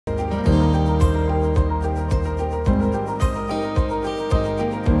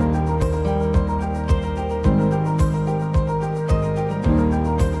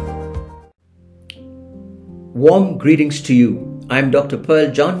Warm greetings to you. I'm Dr.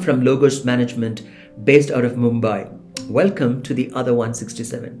 Pearl John from Logos Management based out of Mumbai. Welcome to the Other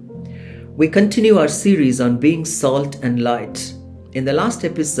 167. We continue our series on being salt and light. In the last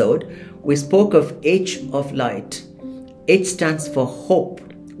episode, we spoke of H of light. H stands for hope.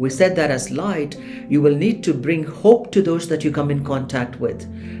 We said that as light, you will need to bring hope to those that you come in contact with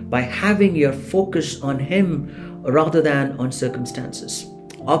by having your focus on Him rather than on circumstances,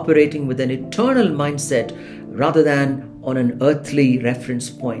 operating with an eternal mindset rather than on an earthly reference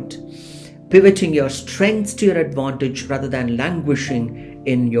point, pivoting your strengths to your advantage rather than languishing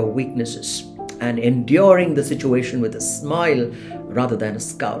in your weaknesses, and enduring the situation with a smile rather than a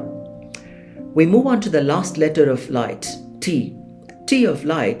scowl. We move on to the last letter of light, T. T of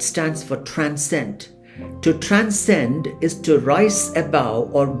light stands for transcend. To transcend is to rise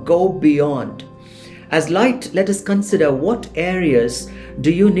above or go beyond. As light, let us consider what areas do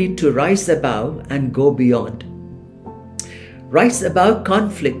you need to rise above and go beyond. Rise above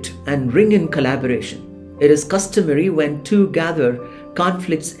conflict and bring in collaboration. It is customary when two gather,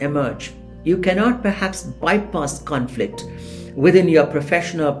 conflicts emerge. You cannot perhaps bypass conflict within your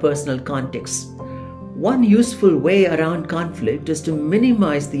professional or personal context. One useful way around conflict is to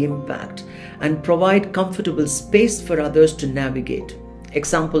minimize the impact and provide comfortable space for others to navigate.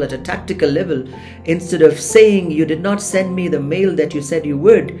 Example, at a tactical level, instead of saying you did not send me the mail that you said you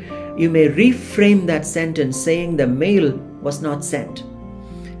would, you may reframe that sentence saying the mail was not sent.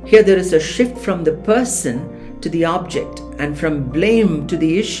 Here there is a shift from the person to the object and from blame to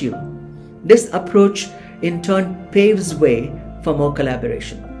the issue. This approach in turn paves way for more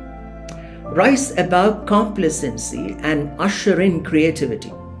collaboration. Rise above complacency and usher in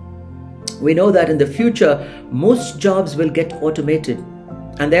creativity. We know that in the future, most jobs will get automated,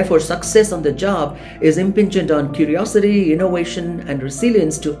 and therefore success on the job is impingent on curiosity, innovation, and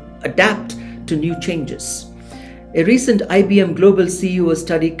resilience to adapt to new changes. A recent IBM Global CEO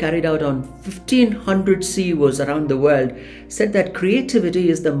study carried out on 1,500 CEOs around the world said that creativity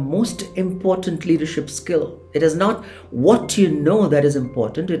is the most important leadership skill. It is not what you know that is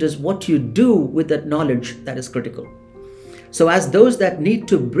important, it is what you do with that knowledge that is critical. So as those that need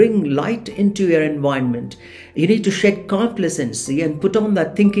to bring light into your environment, you need to shed complacency and put on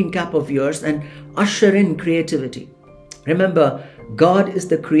that thinking cap of yours and usher in creativity. Remember, God is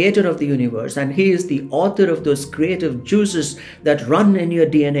the creator of the universe, and He is the author of those creative juices that run in your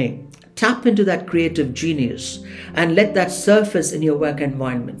DNA. Tap into that creative genius and let that surface in your work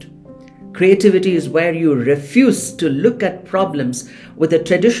environment. Creativity is where you refuse to look at problems with a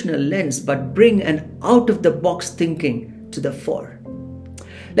traditional lens but bring an out-of-the-box thinking to the fore.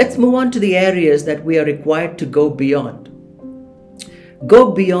 Let's move on to the areas that we are required to go beyond.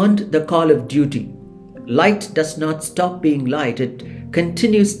 Go beyond the call of duty. Light does not stop being light. It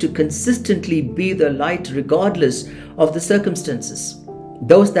continues to consistently be the light regardless of the circumstances.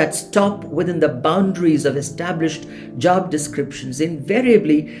 Those that stop within the boundaries of established job descriptions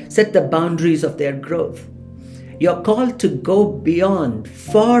invariably set the boundaries of their growth. You're called to go beyond,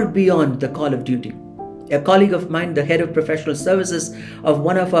 far beyond the call of duty. A colleague of mine, the head of professional services of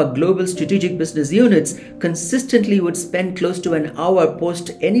one of our global strategic business units, consistently would spend close to an hour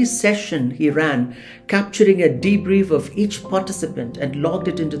post any session he ran, capturing a debrief of each participant and logged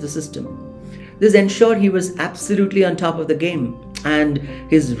it into the system. This ensured he was absolutely on top of the game, and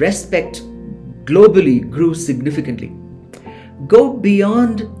his respect globally grew significantly. Go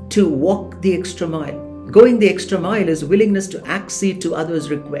beyond to walk the extra mile. Going the extra mile is willingness to accede to others'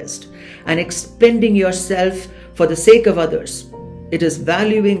 request and expending yourself for the sake of others. It is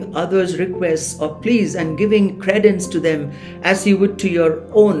valuing others' requests or pleas and giving credence to them as you would to your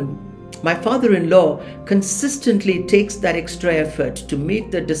own. My father-in-law consistently takes that extra effort to meet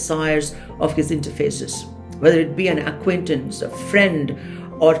the desires of his interfaces, whether it be an acquaintance, a friend,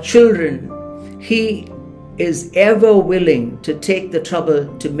 or children. He is ever willing to take the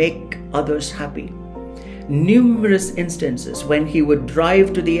trouble to make others happy. Numerous instances when he would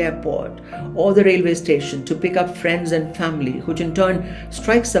drive to the airport or the railway station to pick up friends and family, which in turn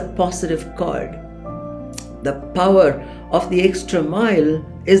strikes a positive chord. The power of the extra mile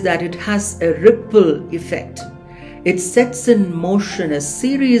is that it has a ripple effect. It sets in motion a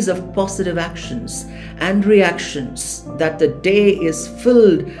series of positive actions and reactions that the day is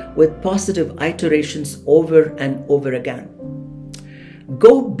filled with positive iterations over and over again.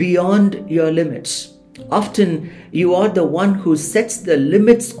 Go beyond your limits. Often you are the one who sets the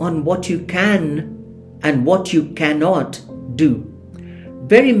limits on what you can and what you cannot do.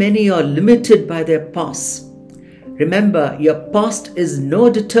 Very many are limited by their past. Remember, your past is no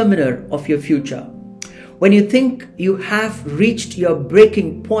determiner of your future. When you think you have reached your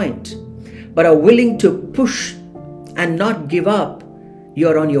breaking point, but are willing to push and not give up,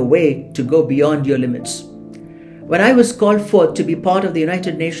 you're on your way to go beyond your limits. When I was called forth to be part of the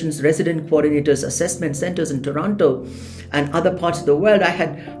United Nations Resident Coordinators Assessment Centers in Toronto and other parts of the world, I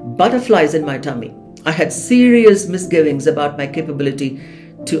had butterflies in my tummy. I had serious misgivings about my capability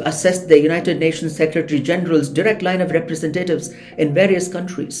to assess the United Nations Secretary General's direct line of representatives in various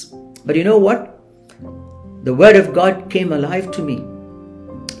countries. But you know what? The Word of God came alive to me.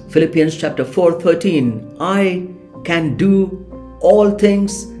 Philippians chapter 4:13, I can do all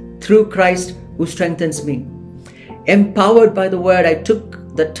things through Christ who strengthens me. Empowered by the Word, I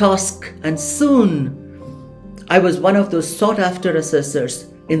took the task, and soon I was one of those sought-after assessors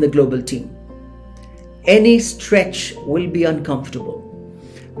in the global team. Any stretch will be uncomfortable,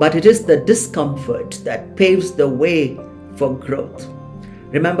 but it is the discomfort that paves the way for growth.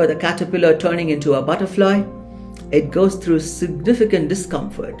 Remember the caterpillar turning into a butterfly? It goes through significant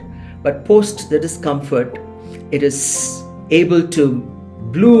discomfort, but post the discomfort, it is able to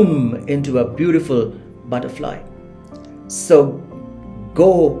bloom into a beautiful butterfly. So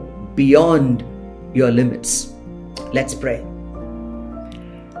go beyond your limits. Let's pray.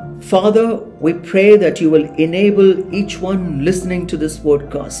 Father, we pray that you will enable each one listening to this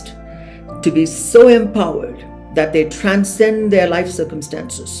podcast to be so empowered that they transcend their life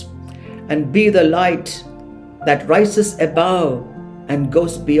circumstances and be the light that rises above and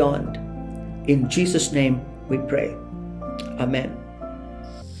goes beyond. In Jesus' name we pray. Amen.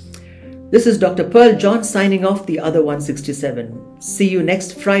 This is Dr. Pearl John signing off the Other 167. See you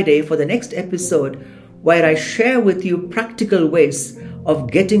next Friday for the next episode where I share with you practical ways of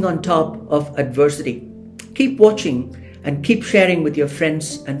getting on top of adversity. Keep watching and keep sharing with your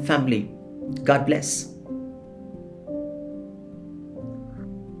friends and family. God bless.